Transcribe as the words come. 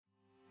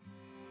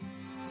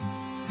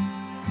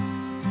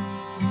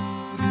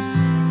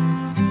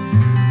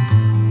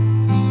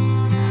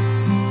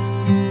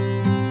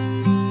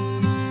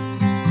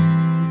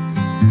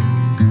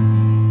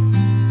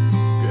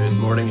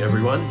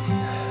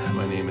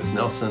is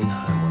Nelson.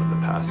 I'm one of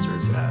the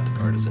pastors at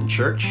Artisan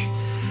Church.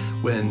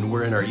 When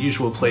we're in our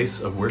usual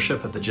place of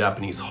worship at the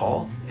Japanese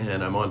Hall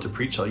and I'm on to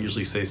preach, I'll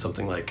usually say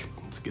something like,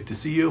 "It's good to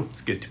see you,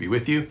 it's good to be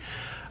with you."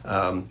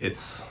 It's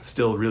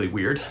still really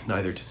weird,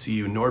 neither to see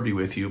you nor be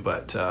with you,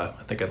 but I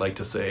think I'd like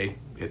to say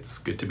it's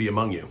good to be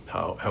among you.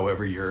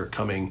 However you're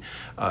coming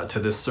to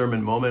this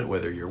sermon moment,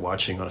 whether you're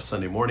watching on a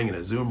Sunday morning in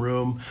a Zoom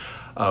room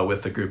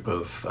with a group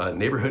of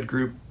neighborhood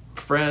group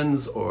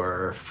friends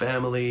or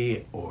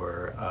family,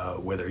 or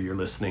whether you're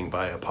listening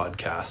via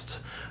podcast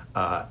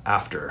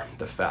after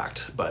the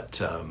fact.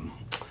 But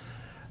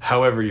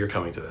however you're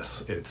coming to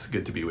this, it's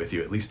good to be with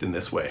you, at least in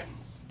this way.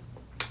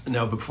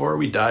 Now, before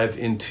we dive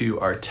into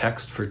our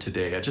text for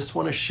today, I just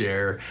want to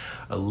share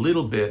a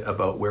little bit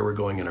about where we're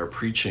going in our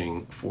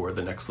preaching for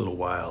the next little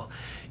while.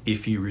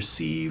 If you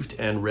received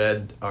and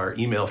read our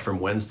email from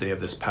Wednesday of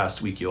this past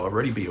week, you'll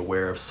already be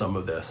aware of some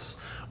of this.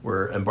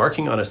 We're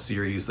embarking on a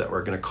series that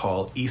we're going to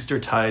call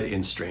Eastertide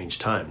in Strange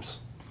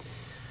Times.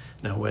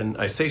 Now, when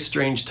I say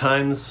strange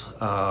times,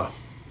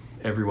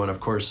 everyone, of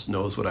course,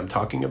 knows what I'm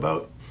talking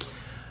about.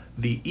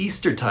 The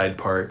Eastertide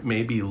part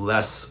may be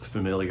less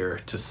familiar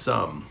to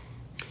some.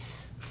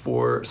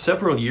 For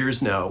several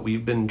years now,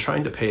 we've been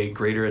trying to pay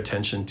greater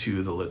attention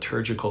to the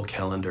liturgical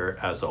calendar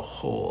as a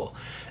whole,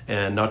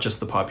 and not just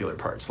the popular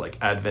parts like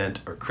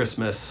Advent or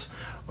Christmas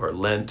or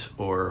Lent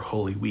or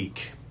Holy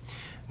Week.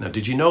 Now,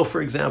 did you know,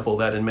 for example,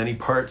 that in many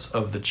parts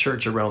of the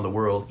church around the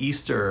world,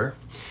 Easter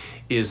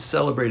is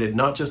celebrated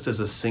not just as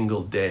a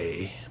single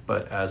day,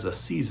 but as a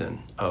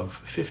season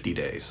of 50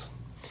 days.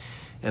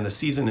 And the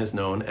season is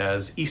known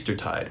as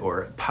Eastertide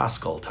or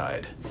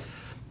Paschaltide.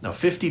 Now,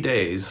 50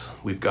 days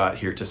we've got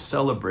here to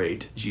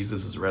celebrate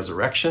Jesus'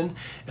 resurrection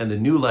and the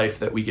new life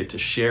that we get to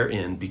share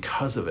in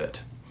because of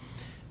it.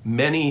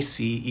 Many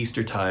see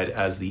Eastertide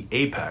as the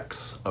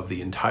apex of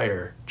the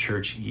entire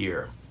church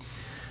year.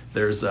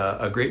 There's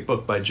a great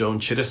book by Joan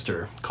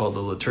Chittister called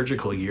The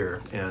Liturgical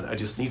Year, and I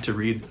just need to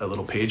read a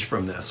little page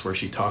from this where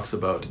she talks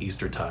about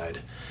Eastertide.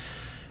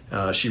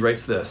 She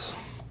writes this: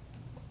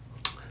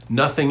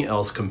 "Nothing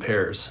else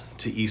compares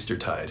to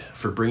Eastertide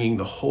for bringing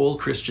the whole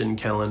Christian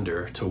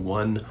calendar to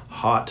one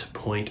hot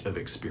point of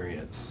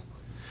experience.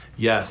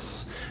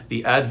 Yes,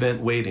 the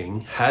Advent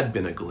waiting had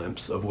been a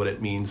glimpse of what it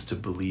means to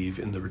believe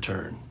in the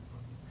return.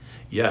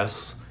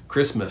 Yes,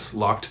 Christmas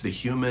locked the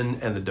human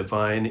and the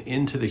divine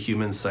into the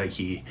human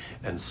psyche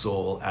and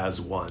soul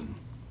as one.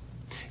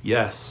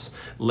 Yes,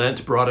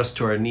 Lent brought us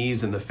to our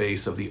knees in the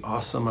face of the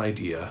awesome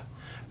idea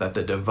that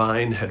the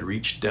divine had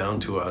reached down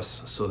to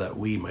us so that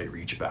we might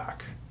reach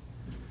back.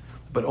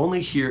 But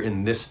only here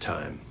in this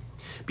time,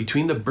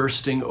 between the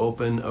bursting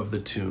open of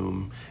the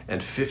tomb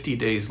and 50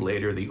 days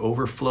later, the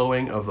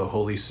overflowing of the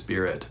Holy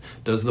Spirit,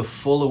 does the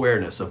full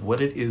awareness of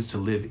what it is to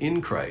live in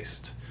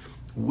Christ,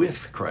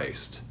 with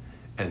Christ,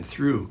 and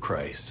through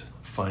Christ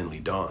finally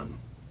dawn.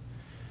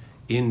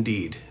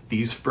 Indeed,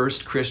 these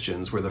first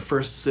Christians were the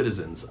first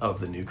citizens of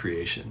the new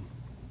creation.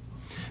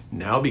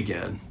 Now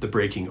began the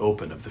breaking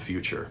open of the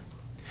future.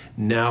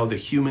 Now the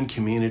human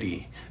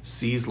community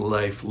sees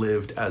life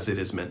lived as it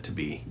is meant to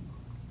be.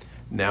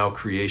 Now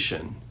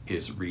creation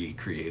is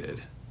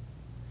recreated.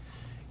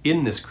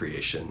 In this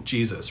creation,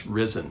 Jesus,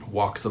 risen,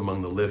 walks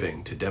among the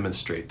living to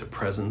demonstrate the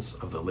presence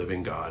of the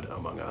living God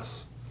among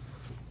us.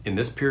 In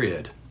this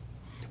period,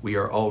 we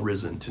are all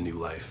risen to new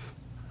life.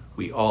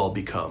 We all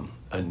become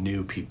a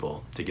new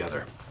people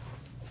together."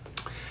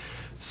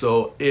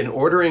 So in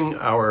ordering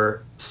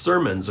our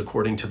sermons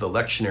according to the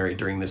lectionary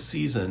during this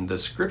season, the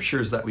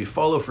scriptures that we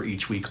follow for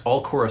each week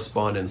all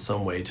correspond in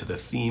some way to the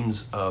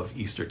themes of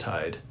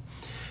Eastertide.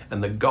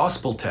 And the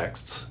gospel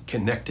texts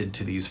connected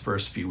to these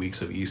first few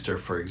weeks of Easter,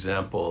 for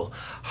example,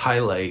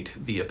 highlight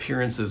the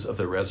appearances of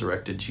the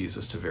resurrected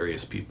Jesus to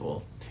various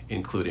people,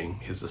 including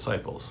his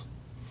disciples.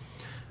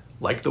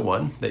 Like the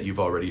one that you've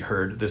already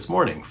heard this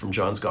morning from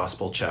John's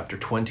Gospel, chapter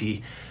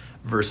 20,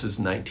 verses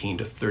 19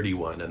 to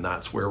 31, and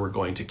that's where we're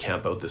going to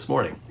camp out this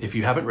morning. If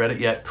you haven't read it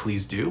yet,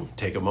 please do.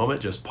 Take a moment,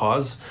 just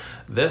pause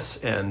this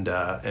and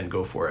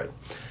go for it.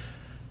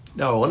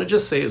 Now, I want to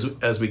just say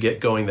as we get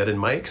going that in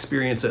my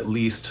experience, at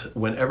least,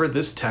 whenever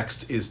this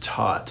text is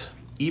taught,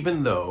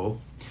 even though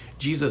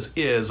Jesus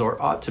is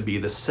or ought to be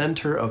the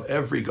center of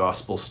every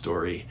gospel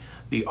story,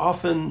 the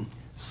often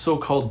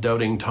so-called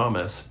doubting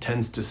Thomas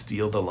tends to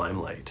steal the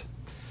limelight.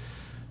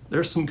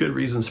 There's some good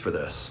reasons for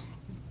this.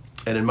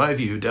 And in my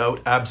view,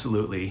 doubt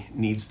absolutely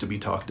needs to be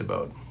talked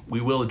about.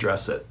 We will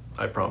address it,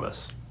 I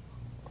promise.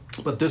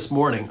 But this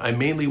morning, I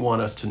mainly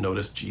want us to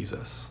notice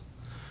Jesus,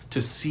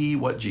 to see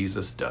what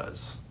Jesus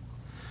does,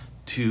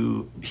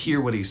 to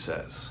hear what he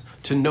says,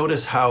 to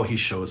notice how he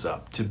shows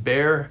up, to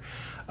bear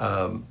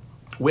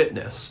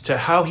witness to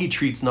how he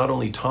treats not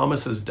only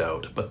Thomas's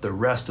doubt, but the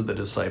rest of the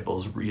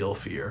disciples' real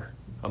fear,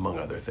 among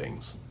other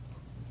things.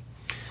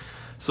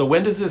 So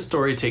when does this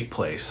story take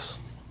place?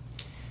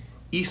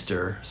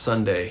 Easter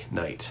Sunday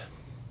night.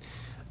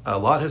 A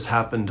lot has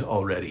happened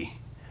already.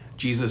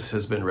 Jesus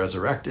has been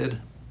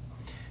resurrected.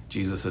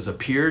 Jesus has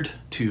appeared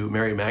to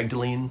Mary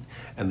Magdalene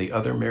and the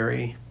other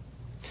Mary.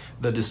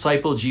 The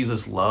disciple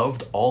Jesus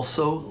loved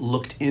also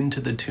looked into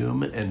the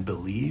tomb and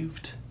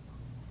believed.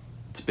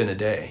 It's been a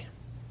day.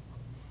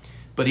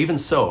 But even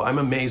so, I'm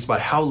amazed by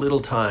how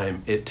little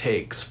time it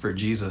takes for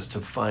Jesus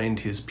to find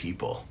his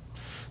people.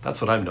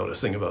 That's what I'm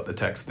noticing about the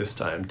text this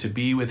time, to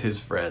be with his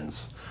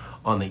friends.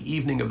 On the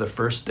evening of the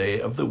first day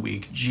of the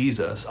week,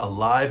 Jesus,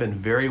 alive and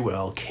very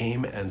well,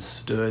 came and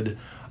stood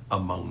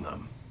among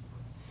them.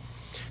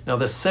 Now,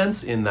 the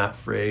sense in that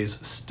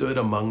phrase, stood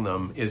among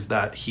them, is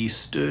that he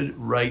stood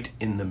right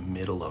in the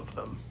middle of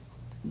them.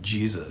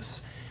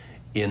 Jesus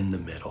in the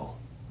middle.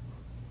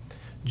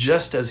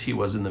 Just as he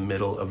was in the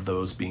middle of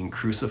those being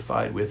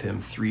crucified with him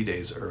 3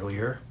 days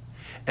earlier,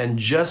 and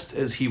just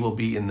as he will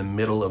be in the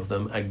middle of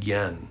them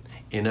again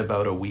in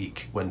about a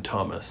week when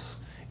Thomas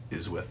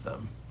is with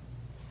them.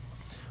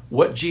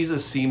 What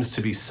Jesus seems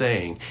to be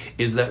saying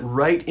is that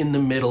right in the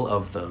middle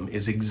of them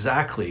is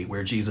exactly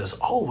where Jesus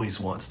always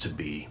wants to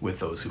be with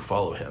those who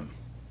follow him.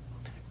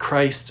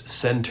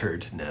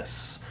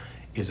 Christ-centeredness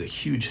is a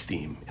huge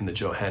theme in the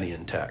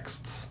Johannine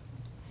texts.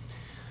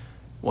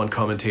 One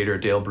commentator,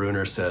 Dale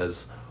Bruner,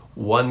 says,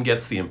 one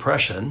gets the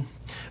impression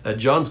that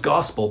John's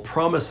gospel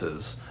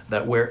promises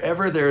that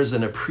wherever there is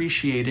an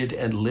appreciated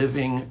and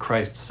living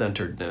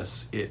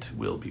Christ-centeredness, it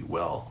will be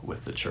well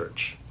with the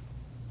church.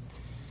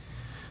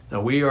 Now,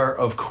 we are,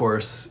 of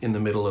course, in the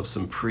middle of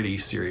some pretty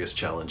serious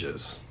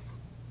challenges.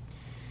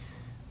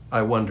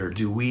 I wonder,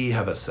 do we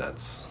have a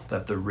sense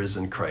that the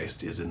risen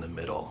Christ is in the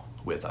middle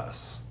with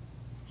us?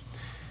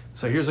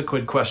 So here's a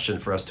quick question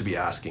for us to be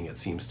asking, it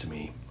seems to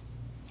me.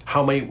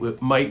 How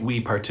might we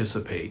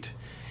participate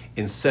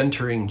in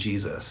centering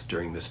Jesus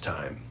during this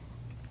time?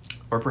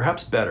 Or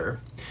perhaps better,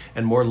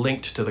 and more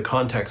linked to the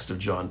context of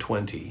John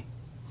 20,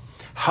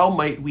 how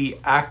might we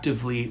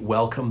actively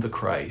welcome the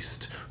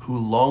Christ who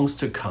longs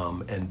to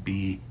come and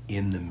be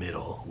in the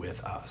middle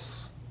with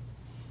us?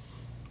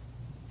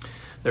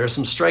 There are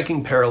some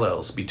striking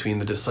parallels between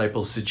the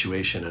disciples'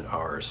 situation and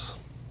ours.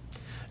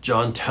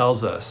 John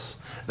tells us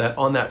that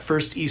on that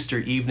first Easter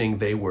evening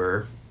they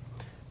were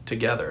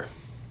together.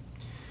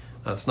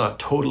 That's not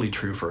totally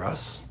true for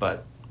us,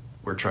 but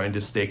we're trying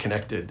to stay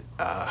connected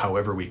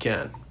however we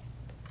can.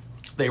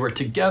 They were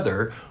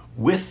together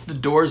with the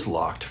doors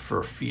locked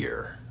for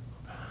fear.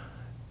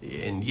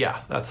 And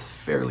yeah, that's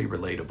fairly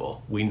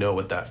relatable. We know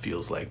what that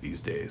feels like these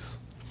days.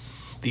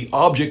 The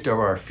object of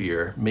our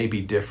fear may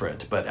be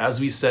different, but as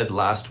we said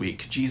last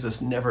week,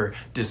 Jesus never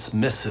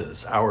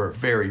dismisses our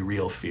very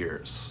real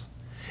fears.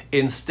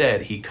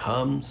 Instead, he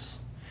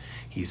comes,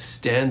 he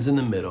stands in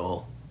the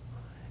middle,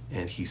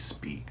 and he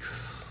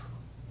speaks.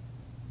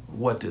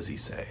 What does he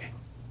say?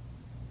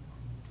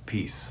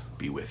 Peace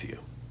be with you.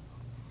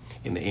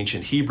 In the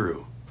ancient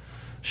Hebrew,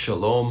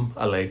 Shalom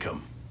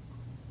Aleichem,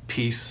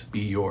 peace be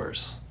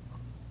yours.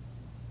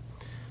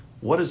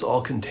 What is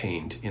all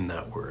contained in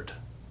that word?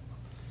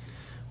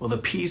 Well, the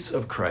peace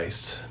of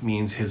Christ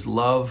means his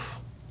love,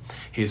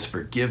 his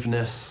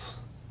forgiveness,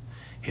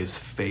 his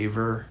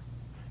favor,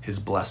 his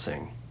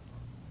blessing.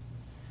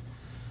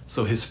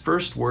 So his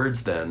first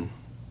words then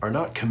are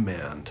not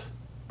command,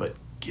 but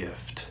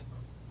gift.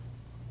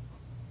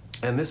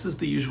 And this is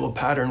the usual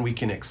pattern we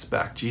can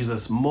expect.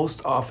 Jesus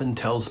most often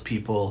tells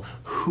people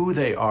who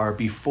they are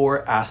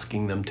before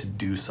asking them to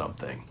do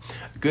something.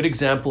 A good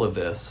example of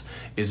this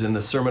is in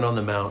the Sermon on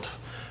the Mount,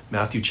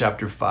 Matthew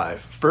chapter 5.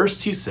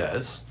 First he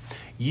says,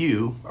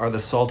 you are the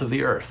salt of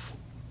the earth.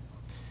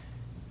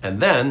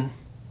 And then,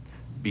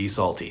 be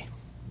salty.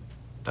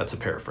 That's a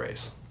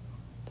paraphrase.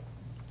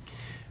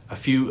 A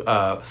few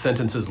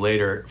sentences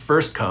later,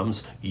 first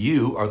comes,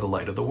 you are the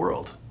light of the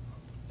world.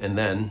 And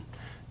then,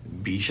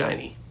 be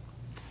shiny.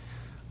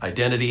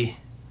 Identity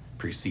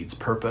precedes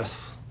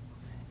purpose.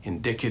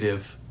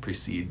 Indicative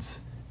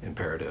precedes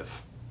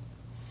imperative.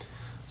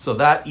 So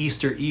that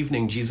Easter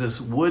evening, Jesus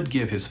would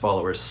give his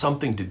followers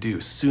something to do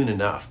soon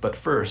enough. But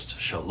first,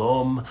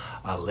 Shalom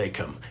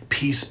Aleichem,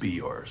 peace be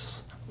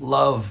yours.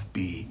 Love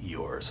be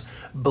yours.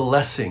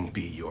 Blessing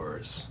be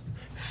yours.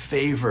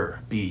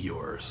 Favor be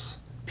yours.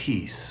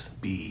 Peace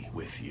be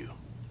with you.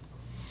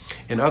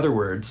 In other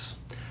words,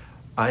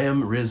 I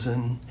am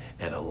risen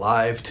and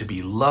alive to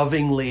be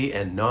lovingly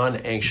and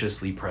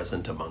non-anxiously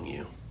present among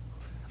you.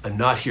 I'm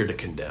not here to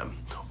condemn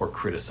or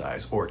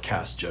criticize or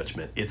cast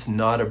judgment. It's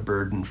not a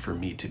burden for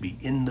me to be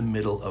in the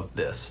middle of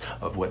this,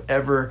 of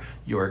whatever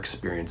you're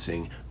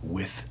experiencing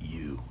with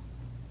you.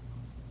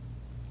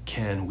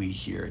 Can we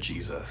hear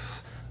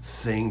Jesus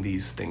saying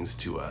these things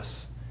to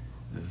us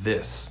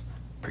this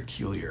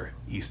peculiar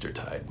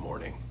Eastertide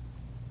morning?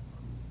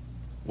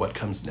 What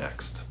comes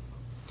next?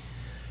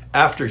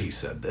 After he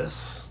said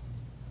this,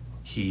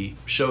 he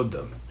showed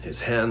them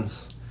his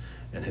hands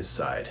and his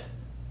side.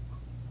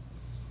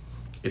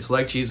 It's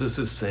like Jesus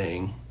is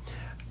saying,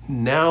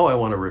 now I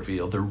want to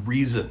reveal the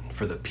reason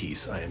for the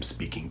peace I am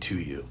speaking to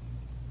you.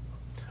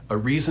 A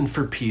reason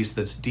for peace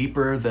that's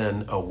deeper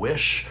than a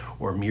wish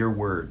or mere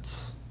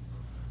words.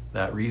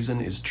 That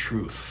reason is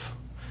truth.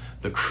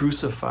 The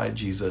crucified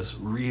Jesus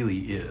really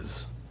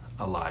is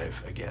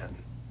alive again.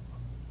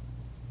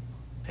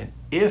 And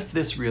if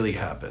this really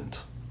happened,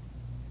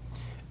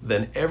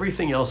 then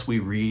everything else we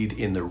read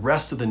in the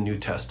rest of the New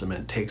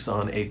Testament takes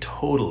on a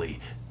totally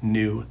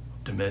new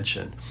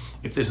dimension.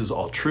 If this is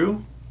all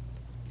true,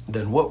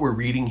 then what we're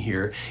reading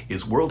here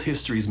is world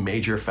history's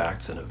major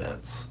facts and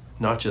events,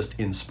 not just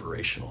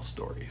inspirational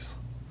stories.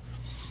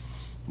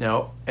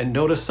 Now, and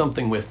notice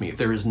something with me.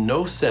 There is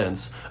no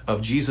sense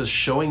of Jesus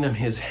showing them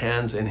his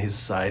hands and his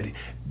side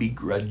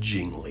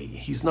begrudgingly.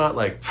 He's not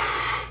like,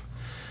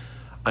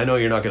 I know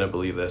you're not going to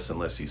believe this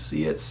unless you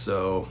see it,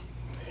 so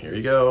here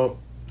you go.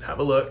 Have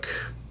a look.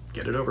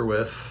 Get it over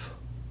with.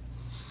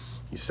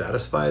 You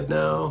satisfied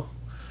now?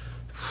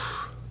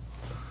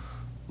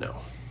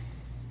 No.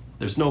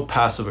 There's no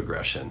passive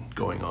aggression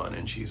going on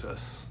in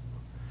Jesus.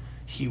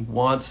 He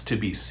wants to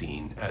be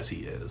seen as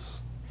he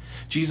is.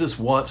 Jesus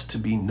wants to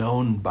be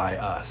known by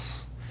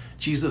us.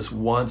 Jesus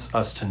wants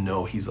us to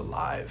know he's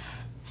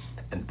alive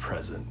and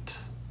present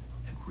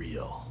and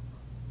real.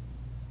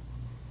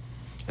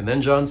 And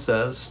then John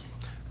says,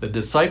 the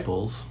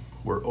disciples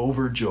were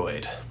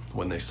overjoyed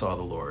when they saw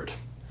the Lord.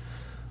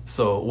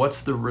 So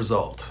what's the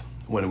result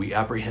when we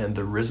apprehend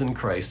the risen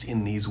Christ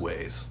in these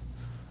ways?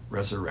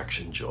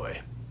 Resurrection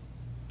joy.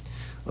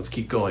 Let's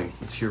keep going.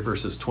 Let's hear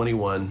verses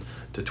 21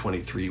 to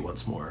 23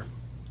 once more.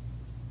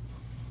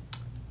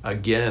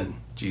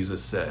 Again,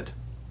 Jesus said,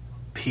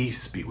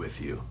 peace be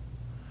with you.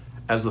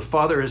 As the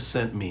Father has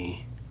sent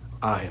me,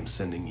 I am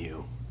sending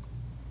you.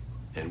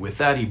 And with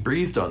that he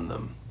breathed on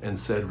them and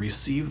said,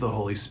 receive the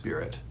Holy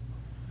Spirit.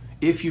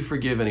 If you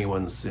forgive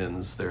anyone's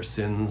sins, their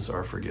sins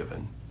are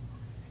forgiven.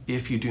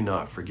 If you do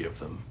not forgive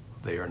them,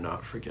 they are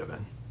not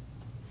forgiven.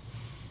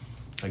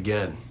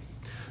 Again,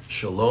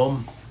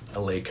 Shalom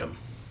Aleichem.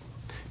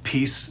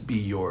 Peace be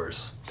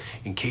yours.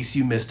 In case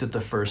you missed it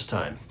the first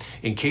time,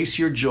 in case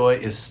your joy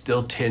is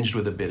still tinged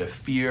with a bit of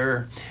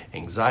fear,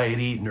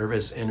 anxiety,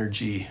 nervous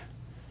energy,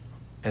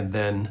 and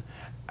then,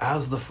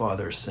 as the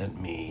Father sent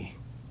me,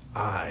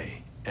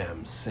 I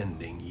am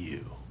sending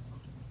you.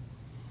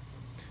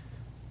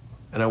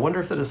 And I wonder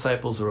if the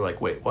disciples were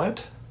like, wait,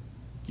 what?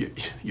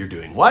 You're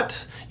doing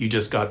what? You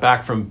just got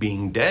back from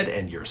being dead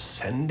and you're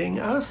sending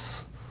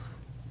us?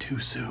 Too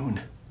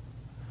soon.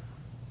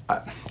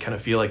 I kind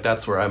of feel like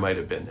that's where I might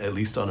have been, at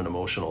least on an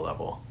emotional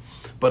level.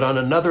 But on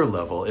another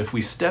level, if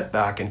we step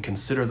back and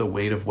consider the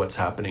weight of what's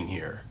happening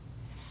here,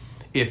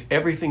 if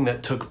everything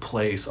that took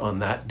place on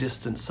that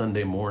distant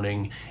Sunday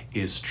morning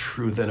is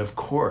true, then of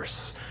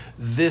course,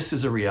 this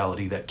is a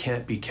reality that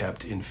can't be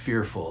kept in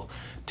fearful,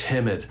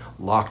 timid,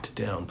 locked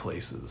down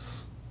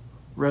places.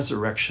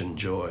 Resurrection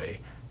joy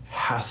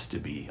has to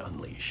be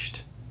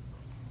unleashed.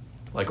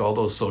 Like all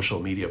those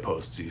social media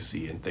posts you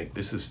see and think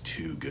this is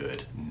too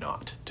good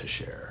not to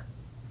share.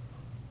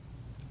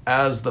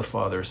 As the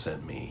Father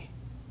sent me,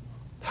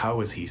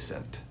 how is he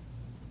sent?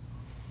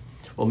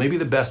 Well, maybe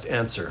the best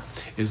answer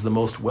is the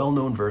most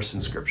well-known verse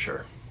in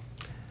Scripture.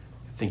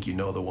 I think you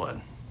know the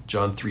one,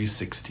 John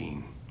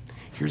 3:16.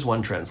 Here's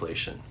one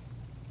translation.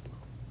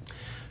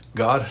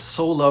 God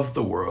so loved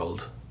the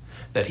world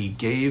that he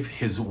gave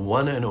his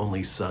one and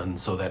only Son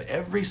so that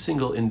every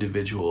single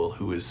individual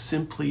who is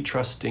simply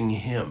trusting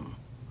him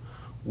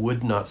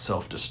would not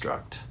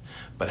self-destruct,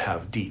 but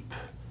have deep,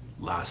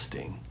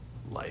 lasting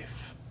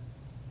life.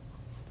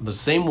 The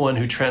same one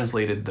who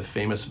translated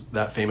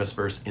that famous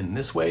verse in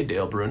this way,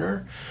 Dale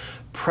Bruner,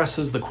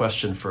 presses the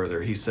question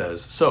further. He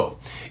says, so,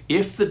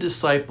 if the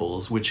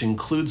disciples, which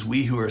includes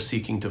we who are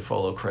seeking to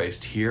follow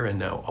Christ here and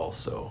now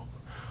also,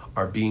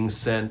 are being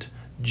sent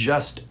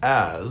just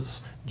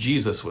as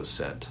Jesus was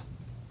sent,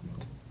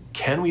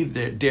 can we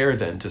dare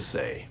then to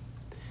say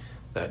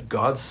that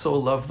God so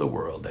loved the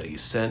world that he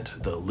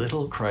sent the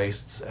little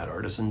Christs at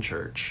Artisan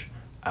Church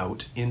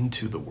out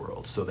into the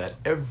world so that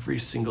every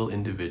single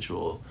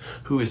individual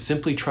who is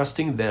simply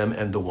trusting them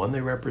and the one they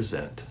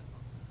represent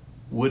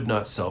would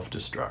not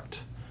self-destruct,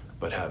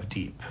 but have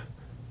deep,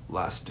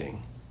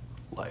 lasting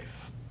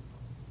life?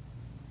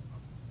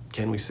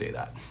 Can we say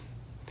that?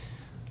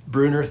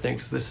 Bruner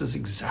thinks this is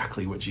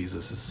exactly what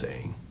Jesus is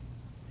saying.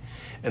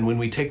 And when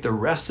we take the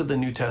rest of the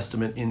New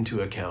Testament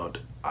into account,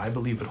 I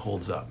believe it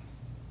holds up.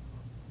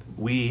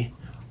 We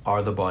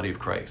are the body of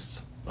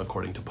Christ,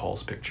 according to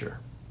Paul's picture.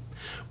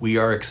 We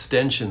are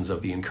extensions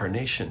of the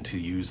incarnation, to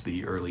use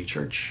the early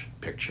church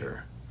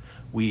picture.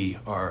 We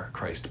are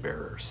Christ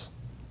bearers.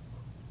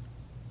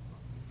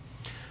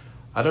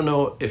 I don't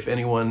know if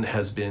anyone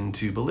has been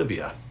to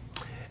Bolivia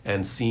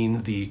and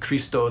seen the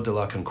Cristo de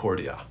la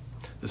Concordia,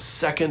 the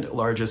second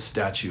largest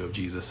statue of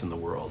Jesus in the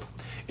world.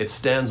 It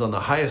stands on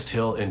the highest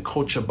hill in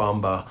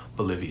Cochabamba,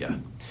 Bolivia.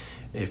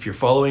 If you're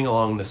following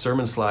along the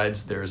sermon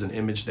slides, there's an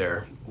image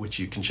there, which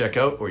you can check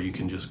out or you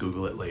can just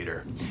Google it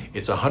later.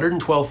 It's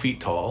 112 feet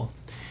tall.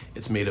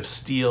 It's made of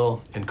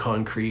steel and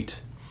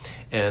concrete.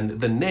 And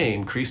the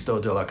name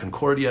Cristo de la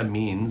Concordia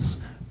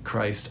means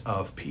Christ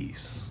of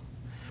peace.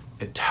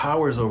 It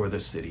towers over the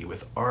city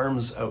with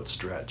arms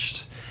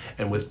outstretched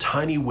and with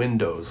tiny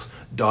windows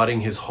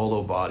dotting his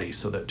hollow body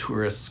so that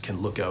tourists can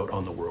look out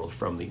on the world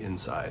from the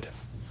inside.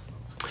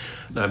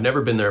 Now, I've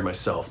never been there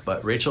myself,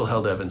 but Rachel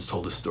Held Evans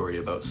told a story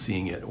about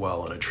seeing it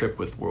while on a trip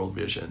with World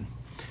Vision.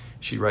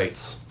 She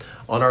writes,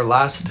 "On our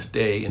last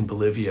day in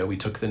Bolivia, we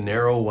took the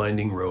narrow,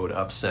 winding road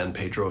up San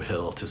Pedro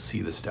Hill to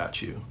see the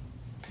statue.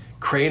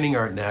 Craning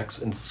our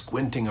necks and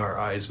squinting our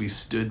eyes, we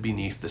stood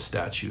beneath the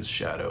statue's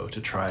shadow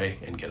to try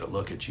and get a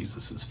look at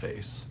Jesus'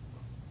 face.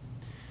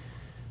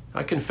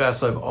 I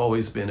confess I've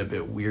always been a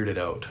bit weirded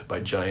out by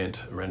giant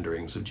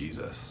renderings of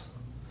Jesus.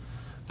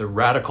 The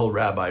radical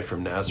rabbi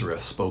from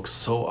Nazareth spoke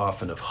so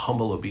often of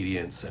humble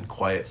obedience and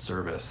quiet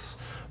service.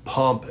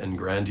 Pomp and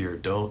grandeur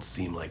don't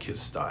seem like his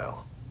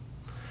style.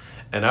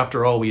 And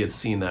after all we had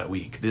seen that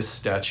week, this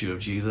statue of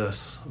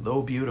Jesus,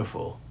 though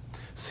beautiful,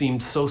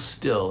 seemed so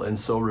still and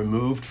so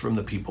removed from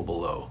the people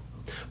below,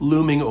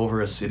 looming over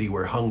a city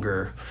where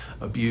hunger,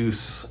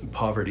 abuse,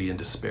 poverty, and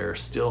despair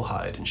still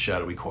hide in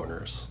shadowy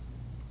corners.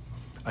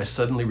 I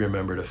suddenly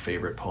remembered a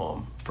favorite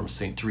poem from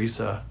St.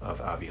 Teresa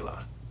of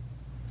Avila.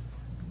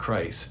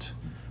 Christ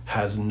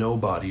has no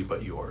body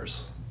but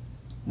yours,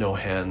 no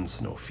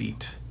hands, no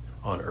feet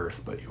on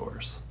earth but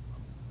yours.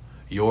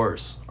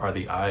 Yours are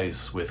the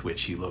eyes with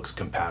which he looks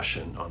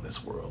compassion on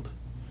this world.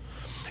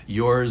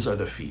 Yours are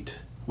the feet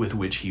with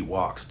which he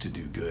walks to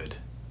do good.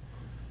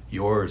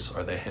 Yours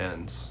are the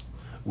hands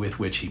with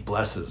which he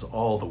blesses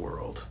all the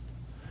world.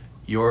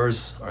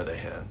 Yours are the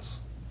hands.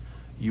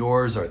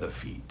 Yours are the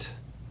feet.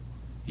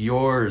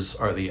 Yours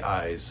are the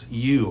eyes.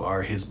 You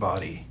are his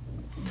body.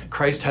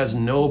 Christ has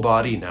no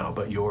body now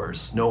but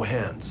yours, no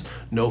hands,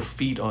 no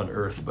feet on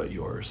earth but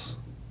yours.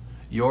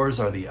 Yours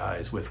are the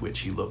eyes with which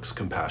he looks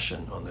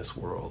compassion on this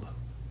world.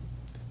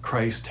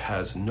 Christ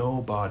has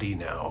no body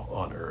now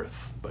on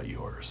earth but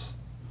yours."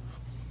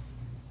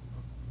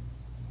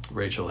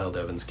 Rachel Held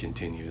Evans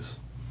continues,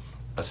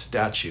 "A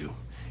statue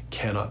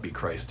cannot be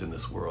Christ in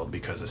this world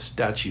because a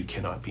statue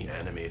cannot be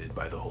animated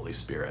by the Holy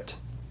Spirit,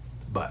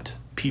 but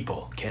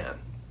people can."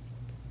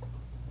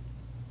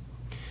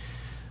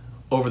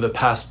 Over the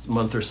past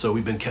month or so,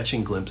 we've been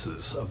catching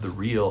glimpses of the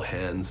real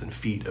hands and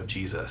feet of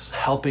Jesus,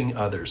 helping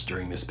others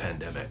during this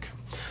pandemic.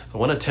 So I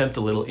want to attempt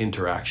a little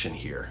interaction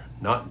here.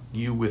 Not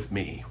you with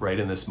me right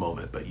in this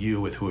moment, but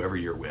you with whoever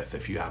you're with,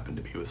 if you happen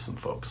to be with some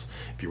folks.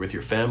 If you're with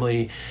your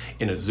family,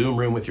 in a Zoom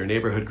room with your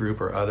neighborhood group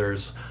or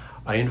others,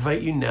 I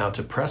invite you now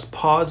to press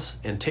pause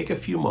and take a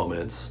few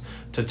moments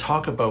to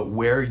talk about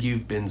where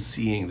you've been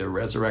seeing the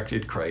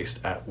resurrected Christ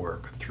at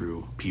work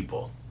through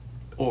people.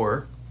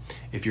 Or,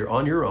 if you're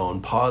on your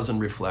own, pause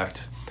and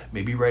reflect,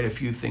 maybe write a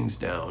few things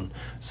down,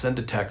 send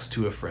a text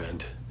to a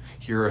friend.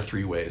 Here are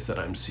 3 ways that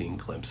I'm seeing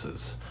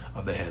glimpses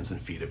of the hands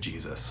and feet of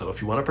Jesus. So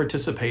if you want to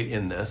participate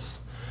in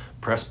this,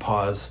 press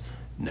pause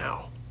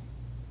now.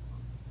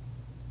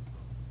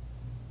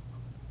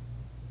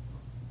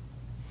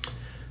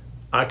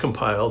 I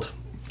compiled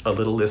a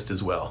little list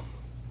as well.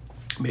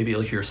 Maybe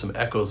you'll hear some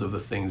echoes of the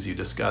things you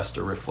discussed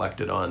or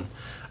reflected on.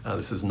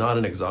 This is not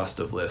an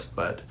exhaustive list,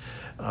 but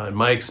in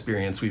my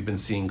experience, we've been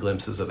seeing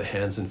glimpses of the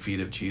hands and feet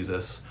of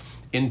Jesus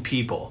in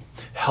people,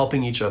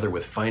 helping each other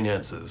with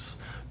finances,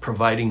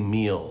 providing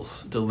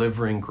meals,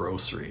 delivering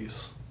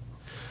groceries.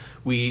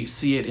 We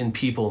see it in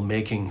people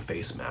making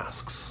face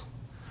masks.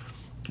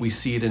 We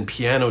see it in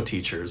piano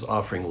teachers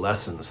offering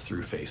lessons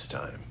through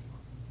FaceTime.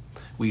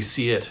 We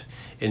see it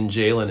in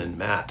Jalen and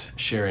Matt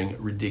sharing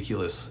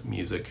ridiculous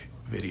music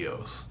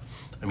videos.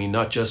 I mean,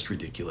 not just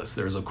ridiculous.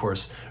 There's, of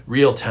course,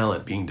 real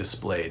talent being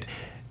displayed.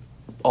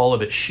 All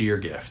of it sheer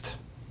gift.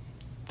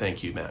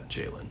 Thank you, Matt and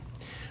Jalen.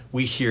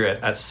 We hear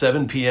it at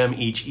 7 p.m.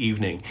 each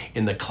evening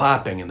in the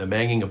clapping and the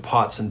banging of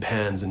pots and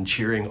pans and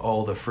cheering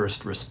all the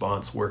first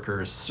response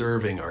workers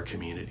serving our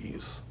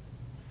communities.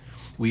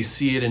 We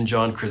see it in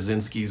John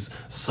Krasinski's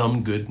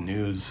Some Good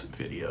News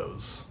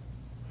videos.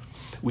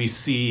 We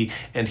see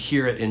and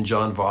hear it in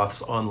John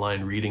Voth's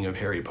online reading of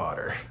Harry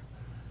Potter.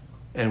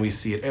 And we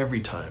see it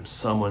every time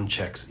someone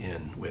checks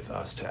in with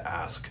us to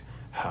ask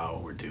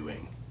how we're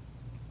doing.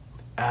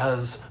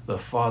 As the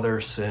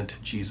Father sent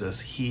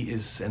Jesus, he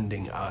is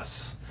sending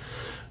us,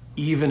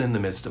 even in the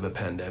midst of a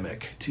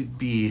pandemic, to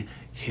be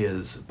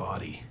his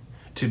body,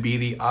 to be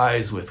the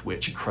eyes with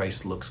which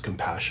Christ looks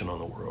compassion on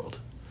the world,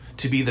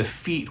 to be the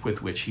feet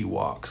with which he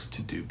walks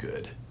to do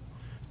good,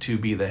 to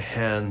be the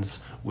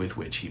hands with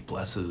which he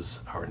blesses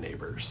our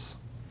neighbors.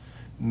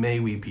 May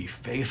we be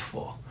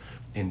faithful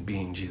in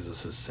being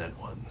Jesus' sent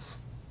ones.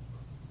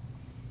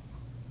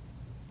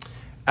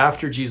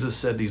 After Jesus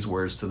said these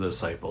words to the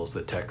disciples,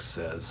 the text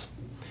says,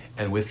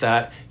 "And with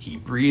that, he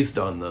breathed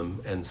on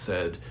them and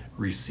said,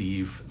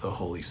 'Receive the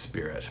Holy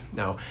Spirit.'"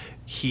 Now,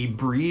 he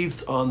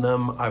breathed on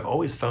them, I've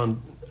always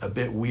found a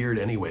bit weird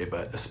anyway,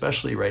 but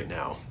especially right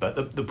now.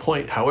 But the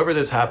point, however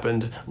this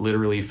happened,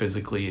 literally,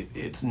 physically,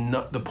 it's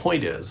not, the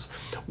point is,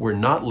 we're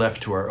not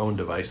left to our own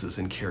devices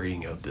in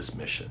carrying out this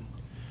mission,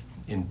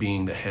 in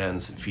being the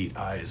hands, feet,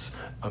 eyes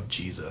of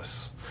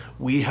Jesus.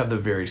 We have the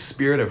very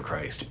Spirit of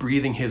Christ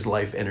breathing his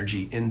life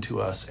energy into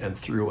us and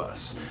through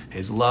us.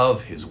 His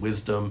love, his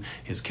wisdom,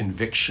 his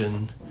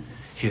conviction,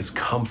 his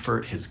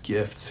comfort, his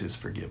gifts, his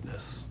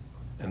forgiveness.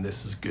 And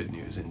this is good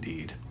news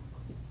indeed.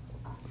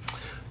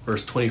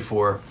 Verse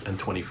 24 and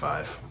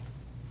 25.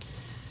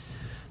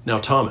 "Now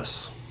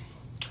Thomas,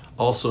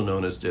 also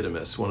known as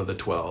Didymus, one of the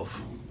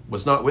 12,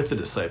 was not with the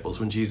disciples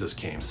when Jesus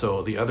came.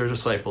 So the other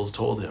disciples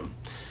told him,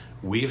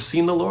 "We have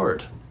seen the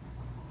Lord."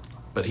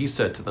 But he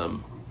said to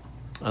them,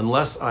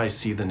 "Unless I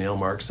see the nail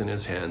marks in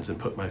his hands and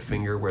put my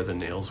finger where the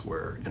nails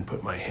were and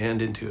put my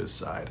hand into his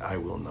side, I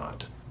will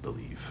not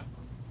believe."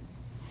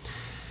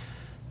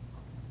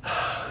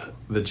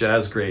 The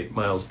jazz great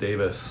Miles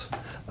Davis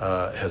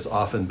has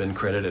often been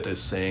credited as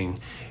saying,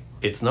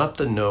 it's not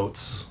the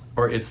notes,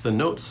 or it's the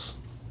notes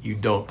you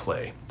don't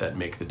play that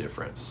make the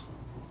difference.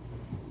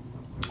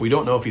 We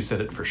don't know if he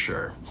said it for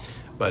sure,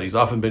 but he's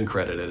often been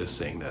credited as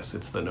saying this.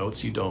 It's the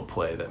notes you don't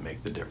play that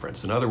make the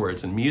difference. In other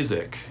words, in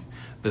music,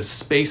 the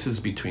spaces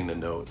between the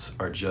notes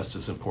are just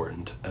as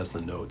important as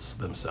the notes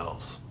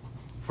themselves.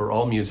 For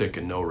all music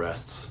and no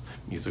rests,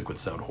 music would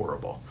sound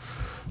horrible.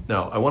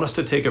 Now, I want us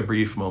to take a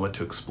brief moment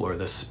to explore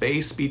the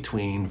space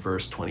between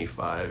verse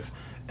 25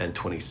 and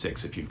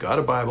 26. If you've got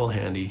a Bible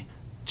handy,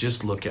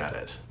 just look at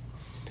it.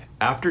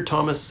 After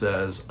Thomas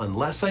says,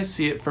 "Unless I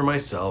see it for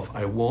myself,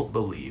 I won't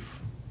believe,"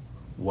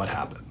 what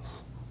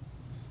happens?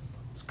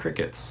 It's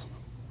crickets.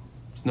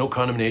 There's no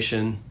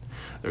condemnation.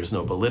 There's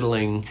no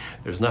belittling.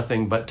 There's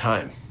nothing but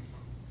time.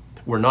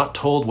 We're not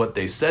told what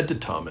they said to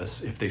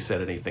Thomas, if they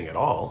said anything at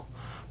all,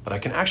 but I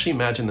can actually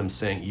imagine them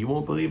saying, "You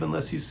won't believe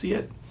unless you see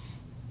it?"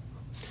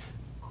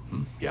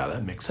 Yeah,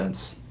 that makes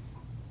sense.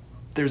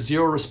 There's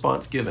zero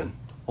response given.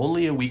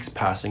 Only a week's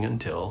passing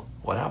until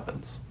what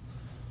happens?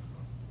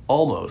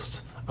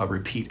 Almost a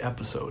repeat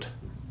episode.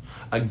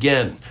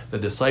 Again, the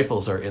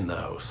disciples are in the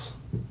house.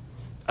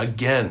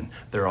 Again,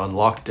 they're on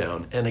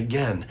lockdown. And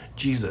again,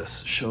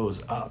 Jesus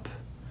shows up.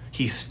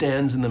 He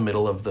stands in the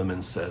middle of them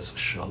and says,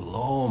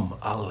 "Shalom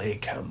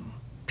Aleichem,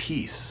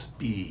 peace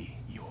be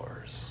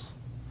yours."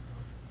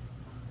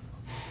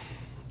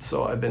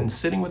 So I've been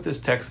sitting with this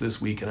text this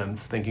week and I'm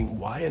thinking,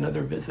 why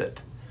another visit?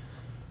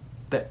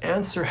 The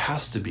answer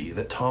has to be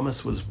that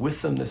Thomas was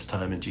with them this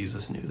time and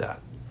Jesus knew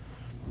that.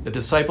 The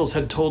disciples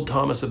had told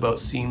Thomas about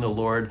seeing the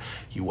Lord.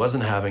 He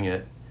wasn't having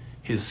it.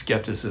 His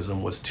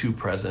skepticism was too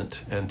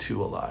present and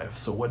too alive.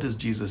 So what does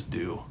Jesus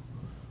do?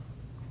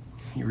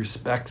 He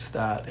respects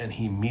that and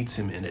he meets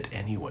him in it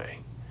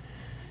anyway.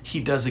 He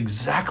does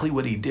exactly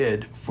what he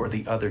did for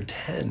the other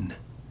 10.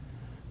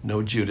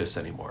 No Judas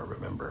anymore,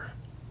 remember.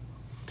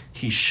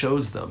 He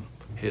shows them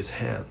his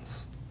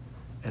hands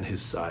and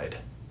his side.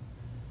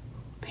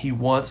 He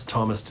wants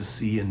Thomas to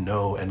see and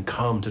know and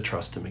come to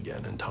trust him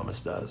again, and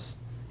Thomas does.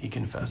 He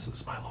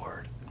confesses, "My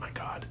Lord and my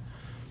God."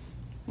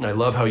 I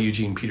love how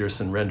Eugene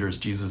Peterson renders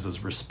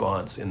Jesus'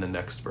 response in the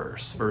next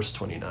verse, verse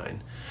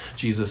 29.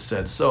 Jesus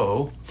said,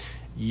 "So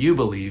you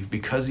believe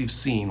because you've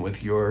seen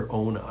with your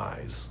own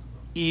eyes.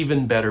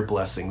 Even better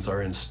blessings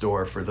are in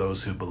store for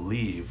those who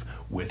believe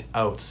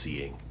without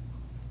seeing."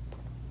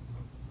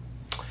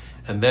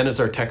 And then as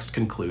our text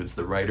concludes,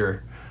 the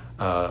writer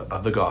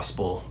of the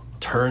gospel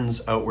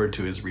turns outward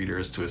to his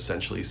readers to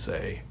essentially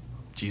say,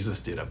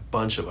 Jesus did a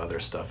bunch of other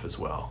stuff as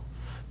well.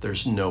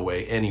 There's no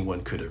way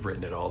anyone could have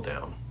written it all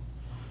down.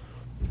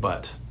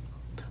 But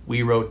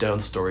we wrote down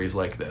stories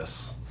like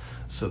this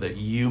so that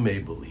you may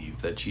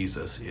believe that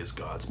Jesus is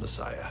God's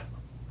Messiah.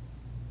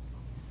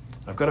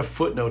 I've got a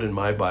footnote in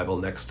my Bible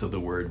next to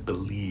the word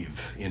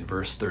believe in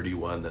verse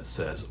 31 that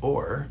says,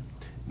 "or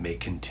may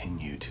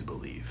continue to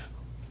believe."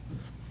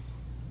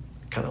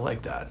 Kind of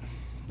like that.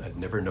 I'd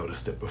never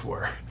noticed it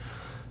before.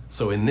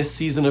 So in this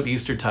season of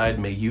Eastertide,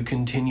 may you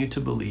continue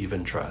to believe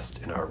and trust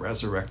in our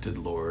resurrected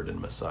Lord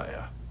and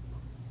Messiah.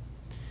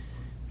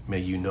 May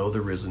you know the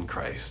risen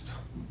Christ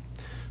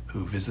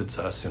who visits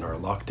us in our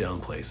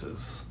lockdown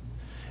places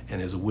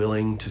and is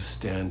willing to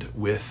stand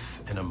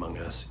with and among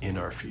us in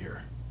our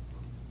fear.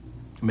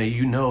 May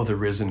you know the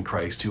risen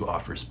Christ who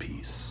offers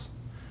peace,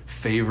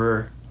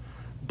 favor,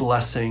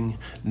 blessing,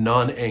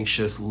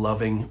 non-anxious,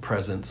 loving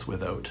presence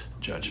without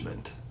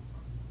judgment.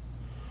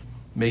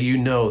 May you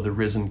know the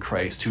risen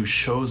Christ who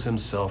shows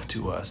himself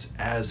to us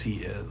as he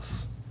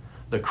is,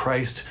 the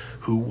Christ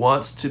who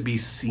wants to be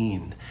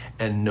seen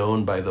and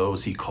known by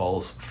those he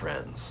calls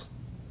friends.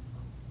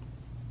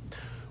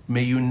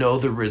 May you know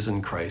the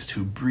risen Christ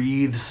who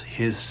breathes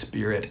his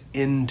Spirit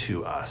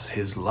into us,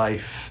 his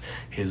life,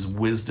 his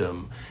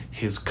wisdom,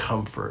 his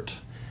comfort,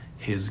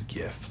 his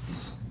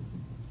gifts.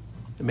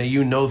 May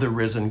you know the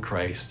risen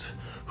Christ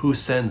who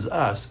sends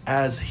us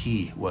as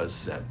he was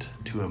sent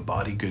to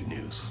embody good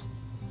news,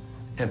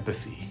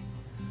 empathy,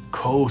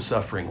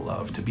 co-suffering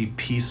love, to be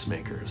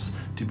peacemakers,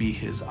 to be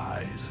his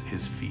eyes,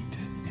 his feet,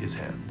 his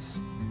hands.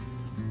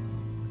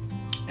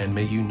 And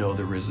may you know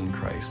the risen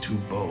Christ who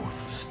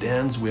both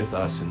stands with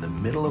us in the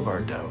middle of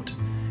our doubt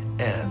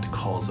and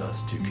calls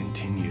us to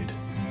continued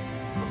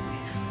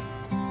belief.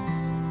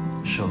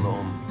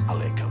 Shalom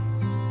Aleichem.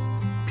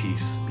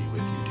 Peace be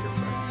with you, dear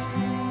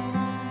friends.